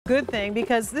good thing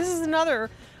because this is another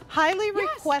highly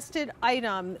requested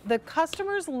item. The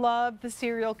customers love the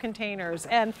cereal containers,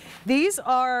 and these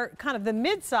are kind of the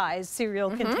mid-sized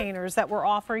cereal containers that we're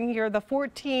offering here, the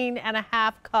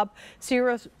 14.5 cup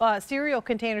cereal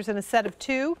containers in a set of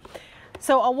 2.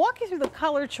 So I'll walk you through the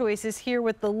color choices here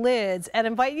with the lids and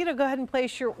invite you to go ahead and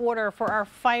place your order for our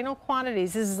final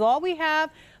quantities. This is all we have.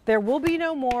 There will be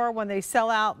no more. When they sell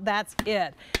out, that's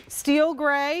it. Steel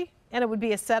gray, and it would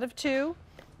be a set of 2.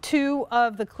 2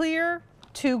 of the clear,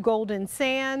 2 golden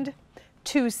sand,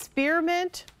 2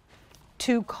 spearmint,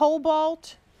 2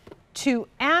 cobalt, 2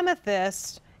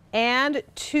 amethyst, and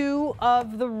 2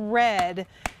 of the red.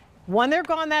 When they're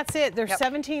gone, that's it. They're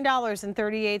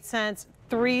 $17.38.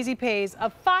 3 easy pays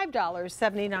of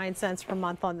 $5.79 per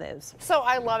month on those. So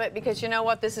I love it because you know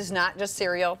what? This is not just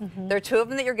cereal. There are 2 of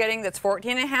them that you're getting that's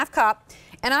 14.5 cup.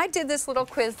 And I did this little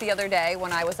quiz the other day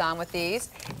when I was on with these.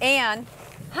 And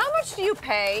how much do you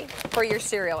pay for your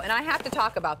cereal? And I have to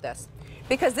talk about this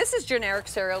because this is generic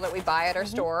cereal that we buy at our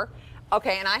store.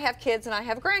 Okay, and I have kids and I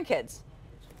have grandkids.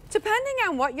 Depending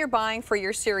on what you're buying for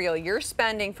your cereal, you're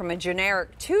spending from a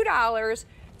generic $2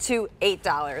 to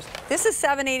 $8. This is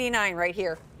 $7.89 right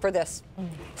here for this.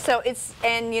 So it's,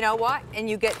 and you know what? And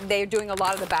you get, they're doing a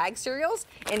lot of the bag cereals,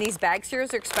 and these bag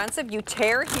cereals are expensive. You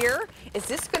tear here. Is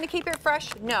this going to keep it fresh?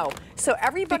 No. So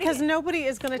everybody. Because nobody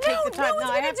is going to take the time. No,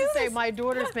 now, I have to say, my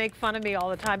daughters make fun of me all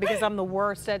the time because I'm the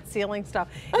worst at sealing stuff.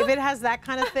 If it has that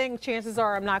kind of thing, chances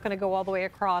are I'm not going to go all the way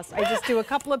across. I just do a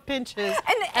couple of pinches.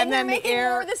 And then they're making the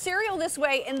air, more of the cereal this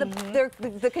way, and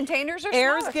the containers are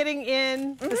air's smaller. getting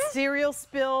in, the cereal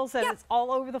spills, and it's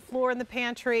all over the floor in the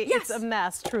pantry. It's a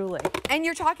mess, truly. And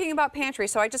you're talking about pantry,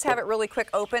 so I just have it really quick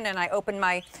open, and I open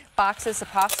my boxes of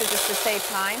pasta just to save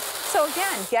time. So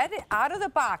again, get it out of the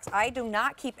box. I do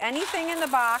not keep anything in the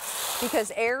box because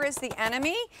air is the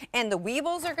enemy, and the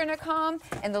weevils are going to come,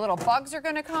 and the little bugs are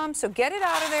going to come. So get it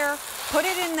out of there, put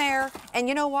it in there, and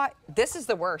you know what? This is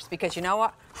the worst because you know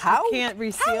what? How you can't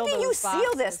reseal how do you those seal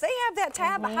boxes. this? They have that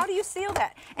tab. How do you seal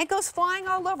that? And it goes flying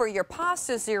all over your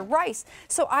pastas, your rice.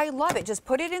 So I love it. Just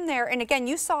put it in there. And again,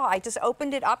 you saw I just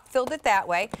opened it up, filled it that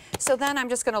way. So then I'm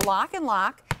just going to lock and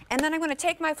lock. And then I'm going to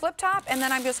take my flip top, and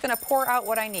then I'm just going to pour out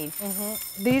what I need.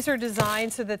 These are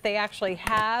designed so that they actually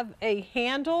have a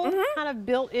handle kind of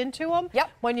built into them.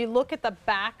 When you look at the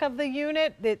back of the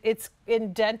unit, it's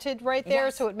indented right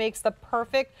there, so it makes the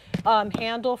perfect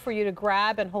handle for you to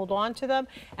grab and hold on to them.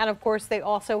 And of course, they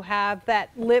also have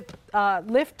that lift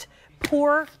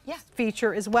pour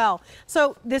feature as well.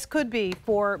 So this could be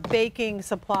for baking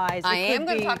supplies. I am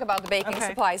going to talk about the baking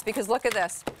supplies because look at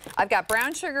this. I've got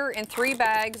brown sugar and 3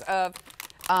 bags of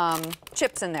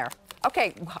chips in there.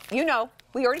 Okay, you know,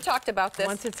 we already talked about this.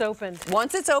 Once it's open.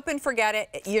 Once it's open, forget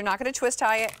it. You're not going to twist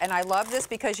tie it. And I love this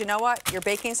because you know what? Your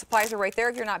baking supplies are right there.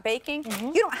 If you're not baking,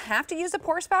 you don't have to use a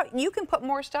pour spout. You can put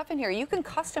more stuff in here. You can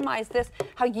customize this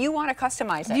how you want to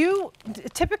customize it. You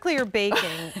typically are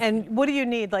baking, and what do you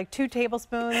need? Like 2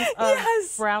 tablespoons of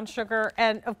brown sugar,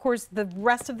 and of course the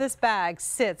rest of this bag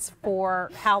sits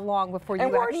for how long before you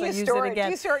actually use it again?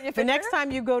 Do you store it in your the next time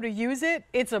you go to use it,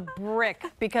 it's a brick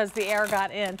because the air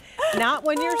got in. Not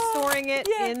when you're storing it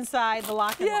inside the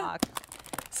LocknLock.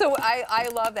 So I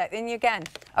love that. And again,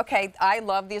 okay, I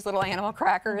love these little animal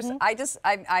crackers.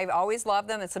 I've always loved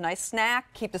them. It's a nice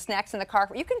snack. Keep the snacks in the car.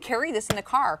 You can carry this in the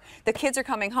car. The kids are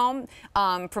coming home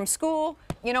from school.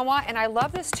 You know what? And I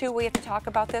love this too. We have to talk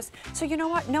about this. So you know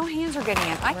what? No hands are getting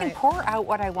in. I can pour out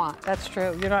what I want. That's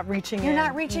true. You're not reaching in. You're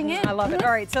not reaching in. I love it.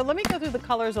 All right, so let me go through the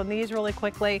colors on these really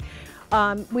quickly.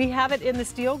 We have it in the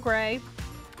steel gray.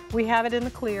 We have it in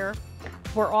the clear.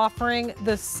 We're offering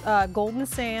this golden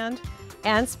sand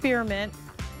and spearmint.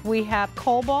 We have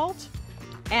cobalt,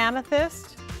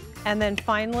 amethyst, and then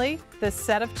finally the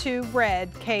set of 2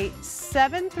 red.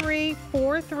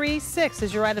 K73436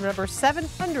 is your item number.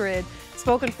 700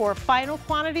 spoken for. Final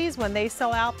quantities. When they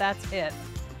sell out, that's it.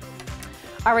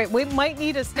 All right, we might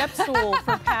need a step stool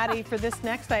for Patty for this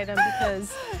next item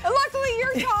because luckily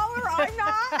you're taller, I'm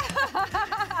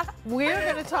not. We're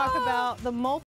going to talk about the multi